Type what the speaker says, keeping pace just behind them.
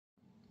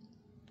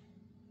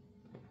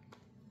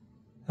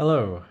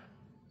Hello.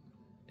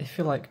 If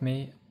you're like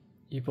me,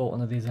 you bought one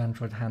of these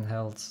Android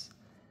handhelds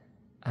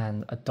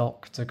and a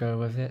dock to go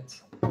with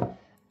it,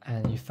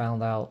 and you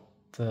found out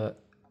that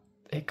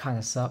it kind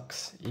of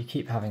sucks. You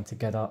keep having to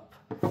get up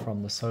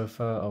from the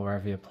sofa or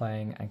wherever you're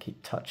playing and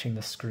keep touching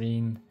the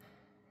screen,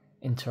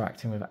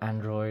 interacting with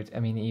Android. I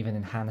mean, even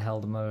in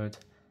handheld mode,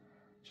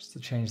 just to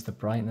change the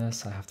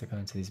brightness, I have to go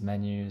into these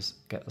menus,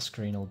 get the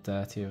screen all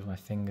dirty with my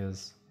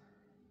fingers,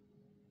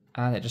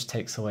 and it just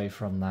takes away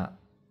from that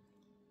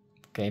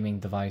gaming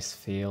device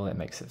feel. It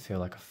makes it feel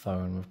like a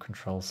phone with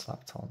controls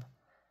slapped on.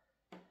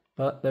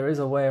 But there is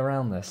a way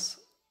around this,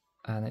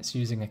 and it's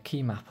using a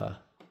Keymapper.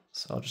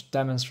 So I'll just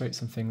demonstrate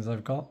some things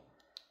I've got.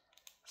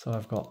 So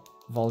I've got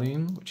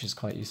volume, which is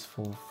quite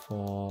useful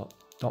for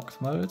docked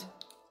mode.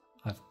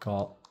 I've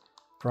got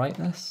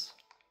brightness,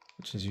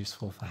 which is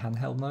useful for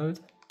handheld mode.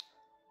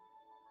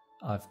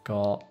 I've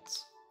got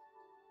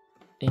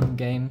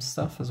in-game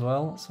stuff as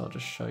well, so I'll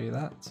just show you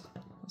that.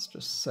 Let's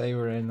just say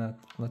we're on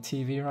the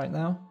TV right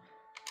now.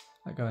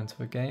 I go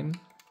into a game.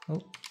 Oh,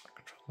 the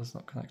controller's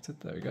not connected.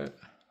 There we go.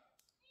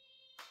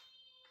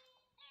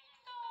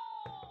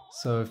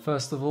 So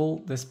first of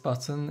all, this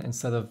button,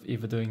 instead of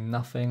either doing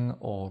nothing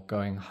or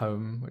going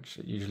home, which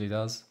it usually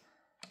does,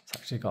 it's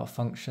actually got a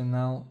function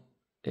now.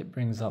 It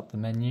brings up the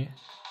menu.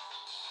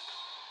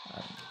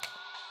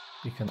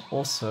 You can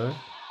also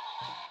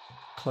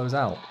close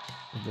out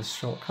with this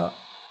shortcut,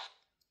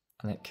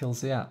 and it kills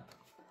the app.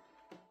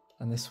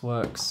 And this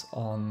works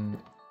on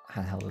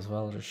handheld as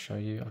well. I'll just show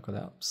you. I've got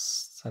it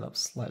set up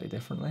slightly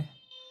differently.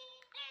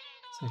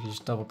 So if you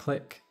just double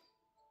click,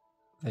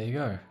 there you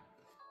go.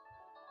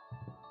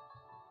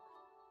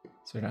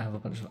 So you don't have a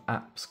bunch of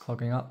apps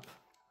clogging up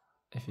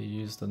if you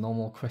use the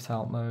normal quit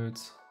out mode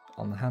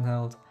on the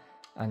handheld,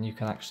 and you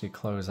can actually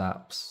close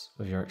apps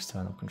with your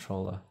external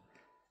controller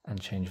and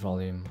change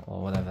volume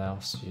or whatever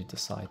else you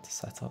decide to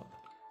set up.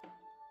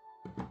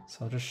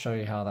 So I'll just show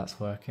you how that's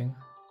working.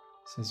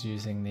 This is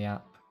using the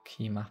app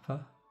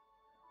Keymapper.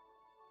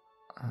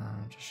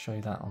 Just show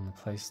you that on the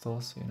Play Store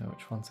so you know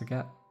which one to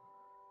get.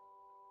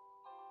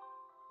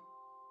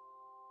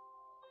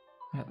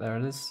 Yeah, there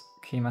it is,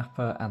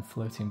 Keymapper and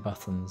floating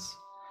buttons.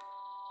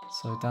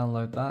 So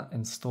download that,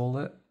 install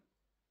it,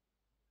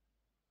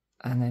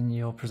 and then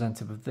you're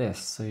presented with this.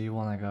 So you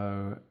want to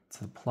go to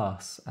the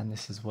plus, and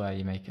this is where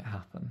you make it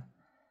happen.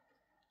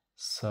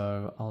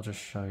 So I'll just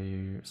show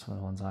you some of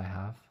the ones I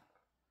have.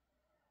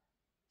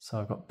 So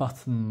I've got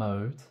button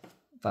mode,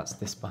 that's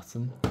this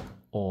button,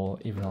 or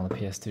even on the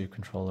PS2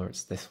 controller,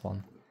 it's this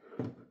one.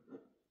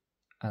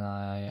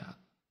 And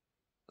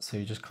so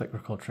you just click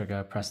record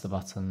trigger, press the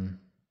button,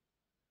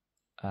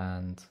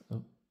 and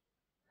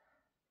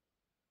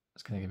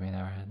it's going to give me an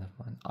error here, never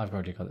mind. I've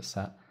already got it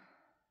set.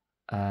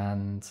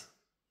 And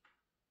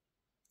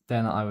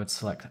then I would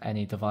select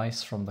any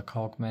device from the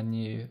cog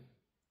menu,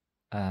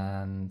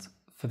 and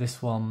for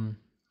this one,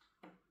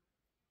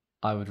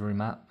 I would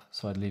remap,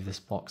 so I'd leave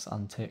this box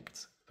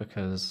unticked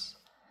because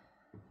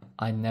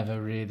I never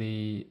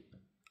really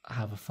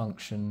have a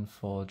function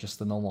for just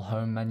the normal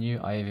home menu.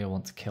 I either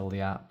want to kill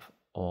the app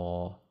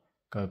or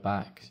go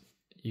back.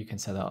 You can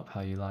set it up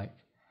how you like.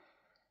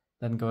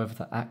 Then go over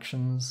to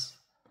actions,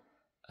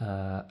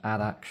 add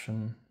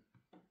action,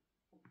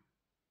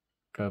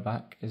 go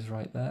back is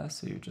right there.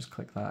 So you just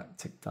click that,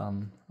 tick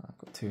done. I've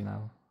got two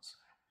now. So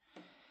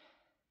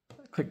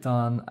click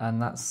done,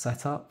 and that's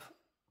set up.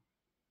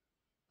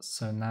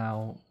 So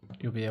now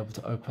you'll be able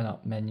to open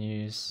up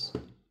menus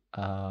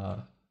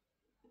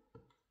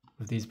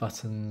with these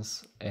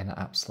buttons in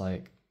apps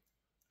like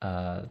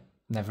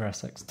Never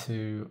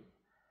SX2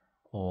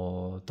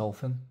 or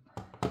Dolphin.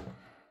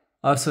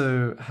 I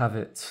also have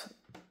a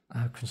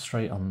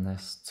constraint on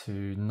this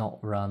to not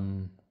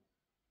run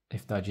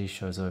if the IG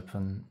shows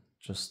open,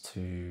 just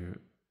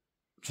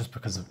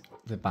because of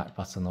the back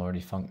button already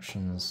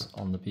functions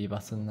on the B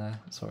button there.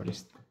 It's already,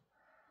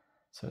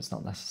 so it's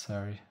not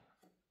necessary.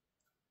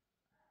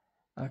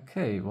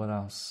 Okay, what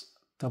else?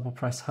 Double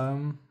press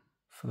home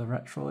for the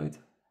Retroid.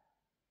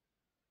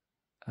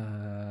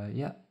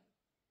 Yeah.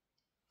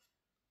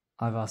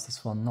 I've asked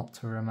this one not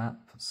to remap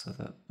so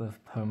that the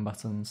home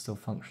button still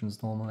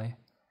functions normally.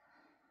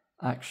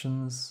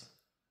 Actions,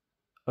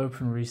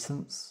 open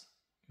recents,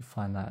 you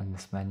find that in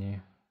this menu.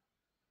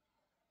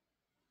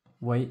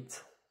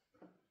 Wait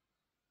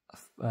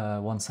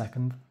 1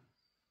 second,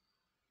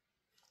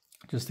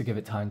 just to give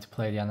it time to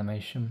play the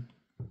animation.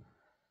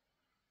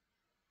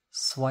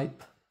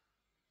 Swipe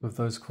with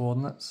those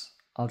coordinates.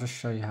 I'll just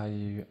show you how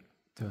you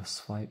do a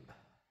swipe.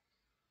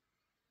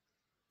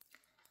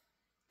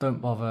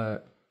 Don't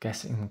bother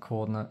guessing the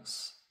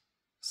coordinates.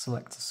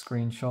 Select a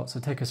screenshot. So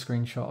take a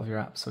screenshot of your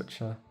app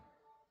switcher.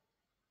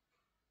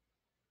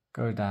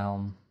 Go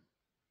down.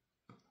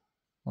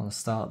 Want to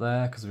start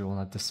there because we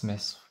want to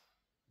dismiss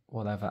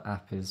whatever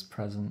app is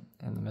present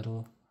in the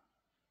middle.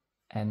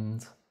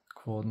 End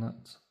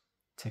coordinate.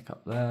 Tick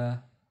up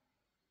there,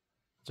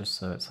 just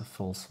so it's a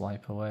full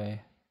swipe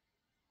away.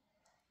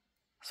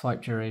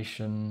 Swipe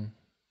duration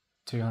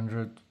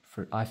 200.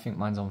 I think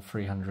mine's on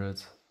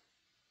 300.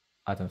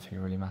 I don't think it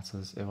really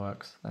matters, it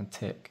works. Then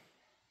tick.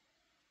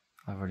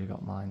 I've already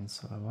got mine,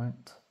 so I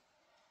won't.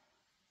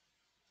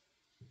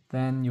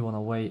 Then you want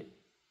to wait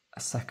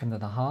 1.5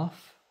 seconds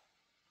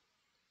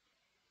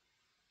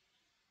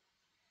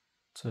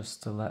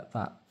just to let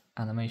that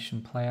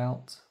animation play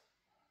out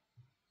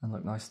and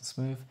look nice and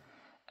smooth.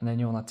 And then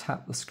you want to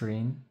tap the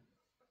screen.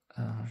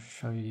 I'll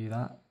show you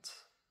that.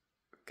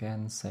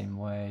 Again, same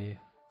way,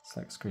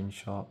 select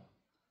screenshot,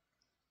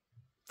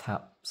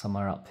 tap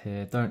somewhere up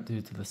here. Don't do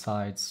to the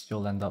sides,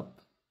 you'll end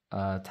up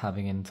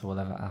tabbing into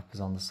whatever app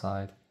is on the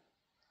side.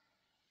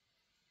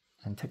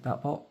 And tick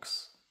that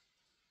box.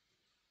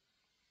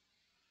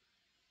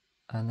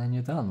 And then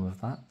you're done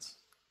with that.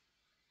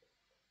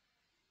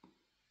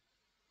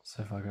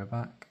 So if I go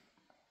back,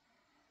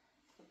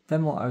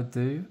 then what I would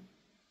do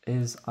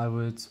is I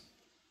would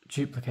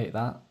duplicate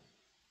that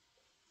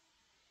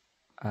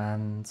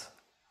and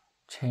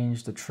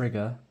change the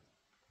trigger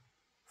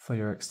for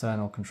your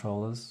external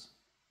controllers.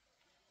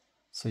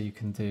 So you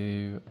can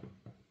do,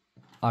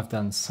 I've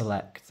done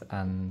select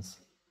and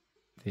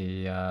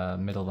the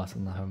middle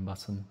button, the home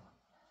button.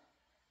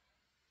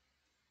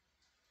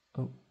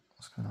 Oh,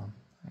 what's going on?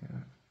 There you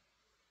go.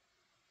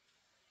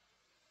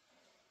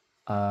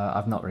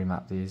 I've not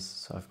remapped these,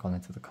 so I've gone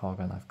into the cog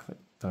and I've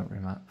clicked don't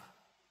remap.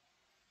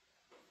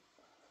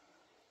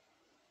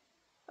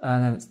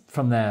 And then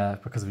from there,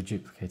 because we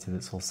duplicated,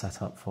 it's all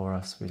set up for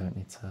us. We don't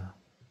need to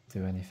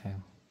do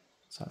anything.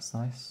 So that's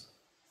nice.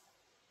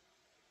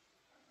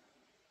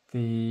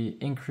 The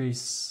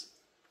increase,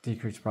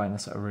 decrease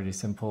brightness are really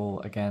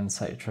simple. Again,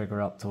 set your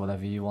trigger up to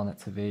whatever you want it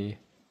to be.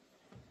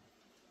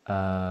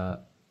 And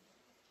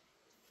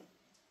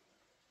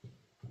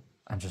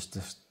just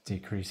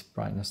decrease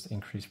brightness,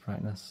 increase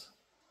brightness.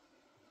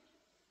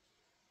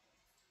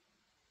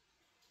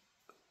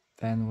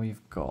 Then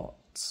we've got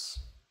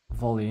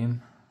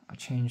volume. I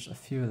changed a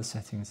few of the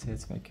settings here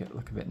to make it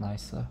look a bit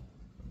nicer.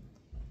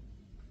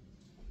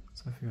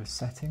 So if you go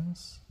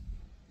settings,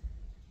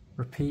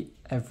 repeat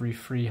every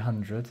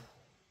 300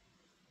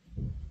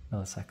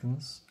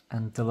 milliseconds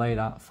and delay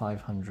that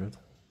 500.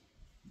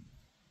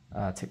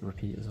 Tick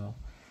repeat as well.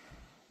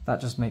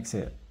 That just makes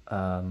it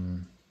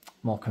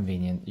more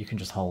convenient. You can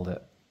just hold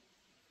it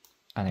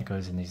and it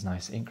goes in these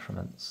nice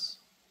increments.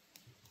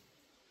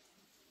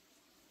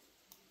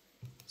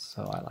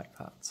 So I like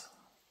that.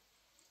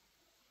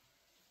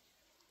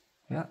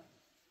 Yeah,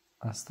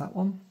 that's that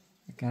one.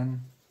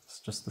 Again, it's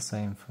just the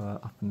same for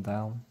up and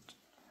down.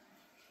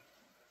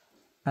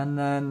 And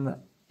then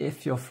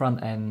if your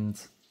front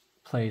end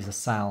plays a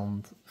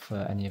sound for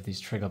any of these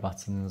trigger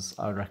buttons,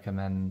 I would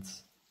recommend,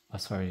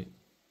 hotkey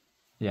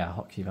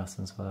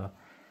buttons, whatever.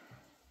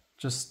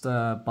 Just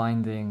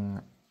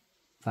binding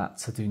that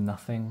to do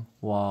nothing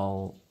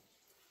while,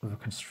 with a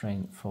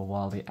constraint for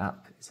while the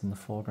app is in the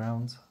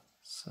foreground.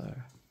 So,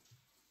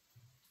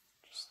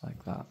 just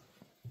like that.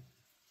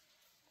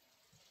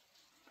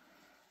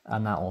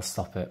 And that will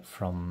stop it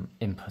from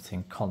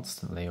inputting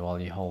constantly while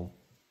you hold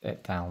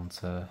it down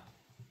to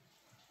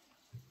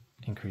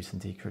increase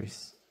and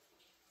decrease.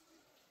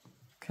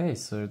 Okay,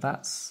 so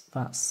that's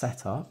that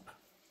set up.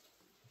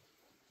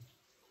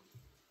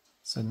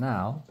 So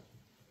now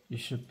you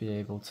should be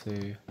able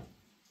to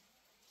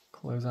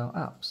close out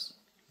apps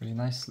really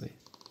nicely.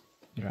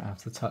 You don't have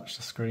to touch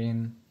the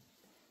screen.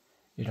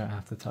 You don't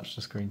have to touch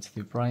the screen to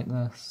do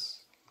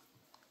brightness.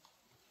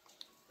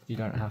 You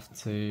don't have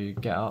to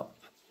get up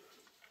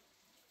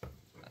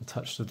and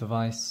touch the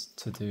device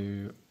to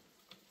do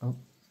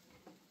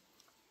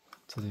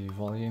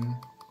volume,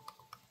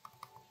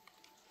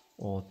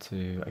 or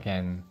to,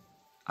 again,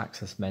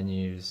 access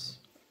menus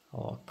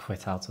or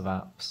quit out of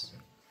apps.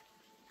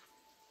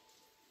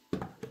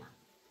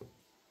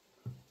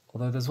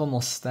 Although there's one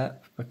more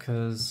step,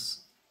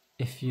 because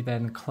if you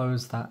then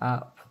close that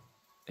app,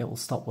 it will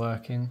stop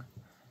working.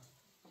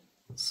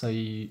 So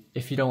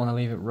if you don't want to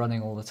leave it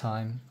running all the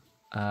time,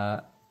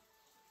 at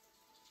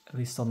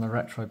least on the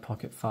Retroid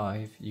Pocket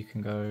 5, you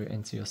can go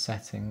into your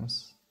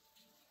settings,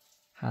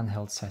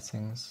 handheld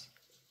settings,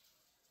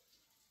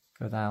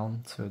 go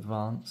down to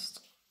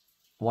advanced,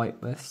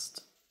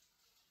 whitelist,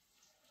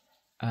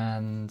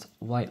 and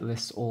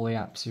whitelist all the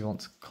apps you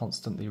want to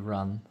constantly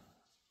run.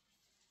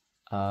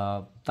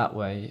 That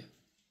way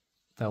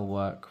they'll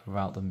work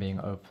without them being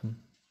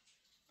open.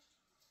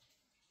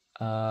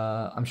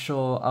 I'm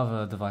sure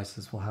other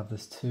devices will have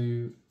this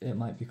too. It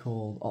might be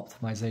called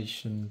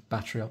optimization,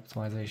 battery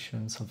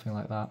optimization, something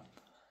like that.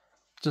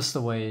 Just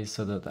a way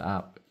so that the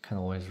app can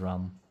always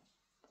run.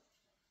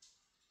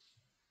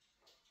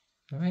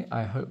 Anyway,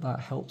 I hope that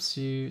helps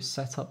you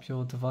set up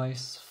your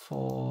device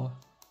for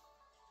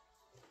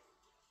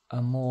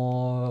a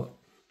more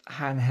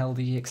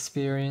handheldy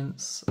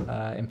experience,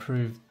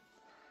 improve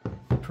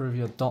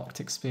your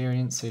docked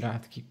experience so you don't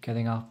have to keep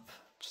getting up,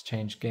 just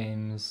change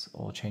games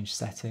or change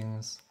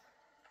settings.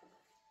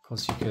 Of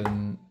course, you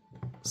can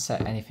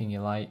set anything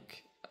you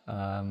like.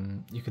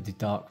 You could do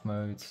dark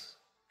modes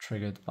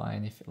triggered by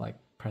anything, like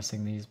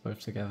pressing these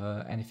both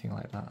together, anything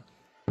like that.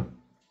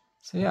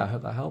 So yeah, I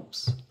hope that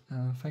helps.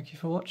 Thank you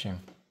for watching.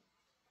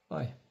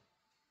 Bye.